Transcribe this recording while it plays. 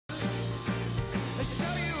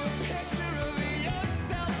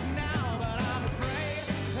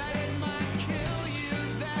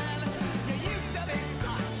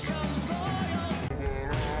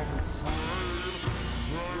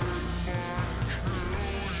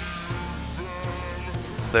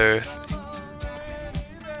another...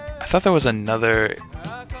 I thought there was another...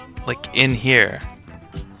 like, in here.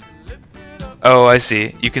 Oh, I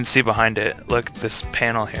see. You can see behind it. Look, this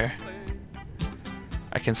panel here.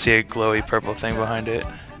 I can see a glowy purple thing behind it.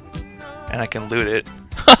 And I can loot it.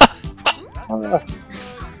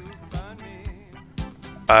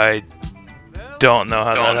 I don't know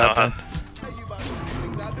how that happened.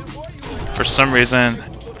 For some reason,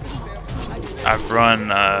 I've run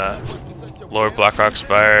Lord Blackrock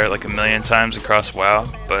Spire like 1,000,000 times across WoW,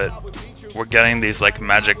 but we're getting these like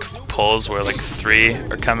magic pulls where like 3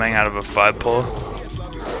 are coming out of a 5 pull.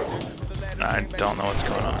 And I don't know what's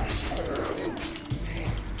going on.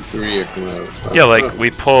 3 are coming out of 5. Yeah, like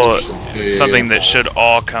we pull something that should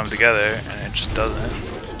all come together and it just doesn't.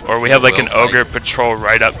 Or we have like an ogre patrol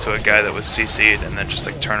right up to a guy that was CC'd and then just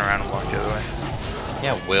like turn around and walk the other way.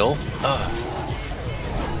 Yeah, Will.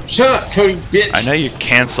 Shut up, Cody, bitch! I know you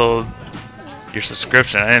canceled your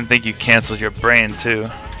subscription. I didn't think you canceled your brain too.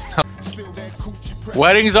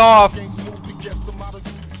 Wedding's off! Did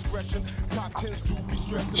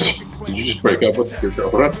you just break up with your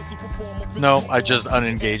girlfriend? No, I just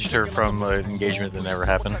unengaged her from an engagement that never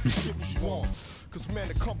happened. Cool. It's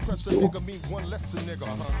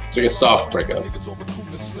like a soft breakup.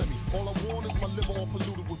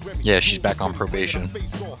 Yeah, she's back on probation.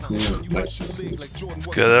 Nice. It's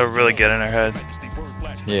good. That'll really get in her head.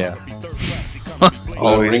 Yeah.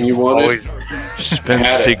 Ring you wanted? Always She's been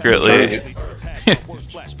secretly...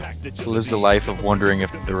 lives a life of wondering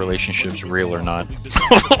if the relationship's real or not.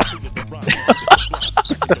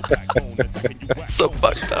 So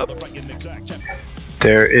fucked up.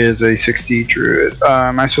 There is a 60 druid.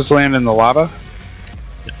 Am I supposed to land in the lava?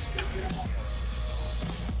 Yes.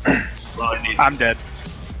 I'm dead.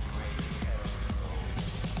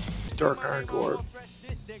 Dark Iron Dwarf.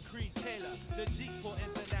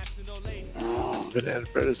 Banana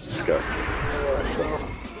bread is disgusting.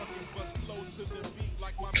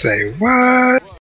 Say what?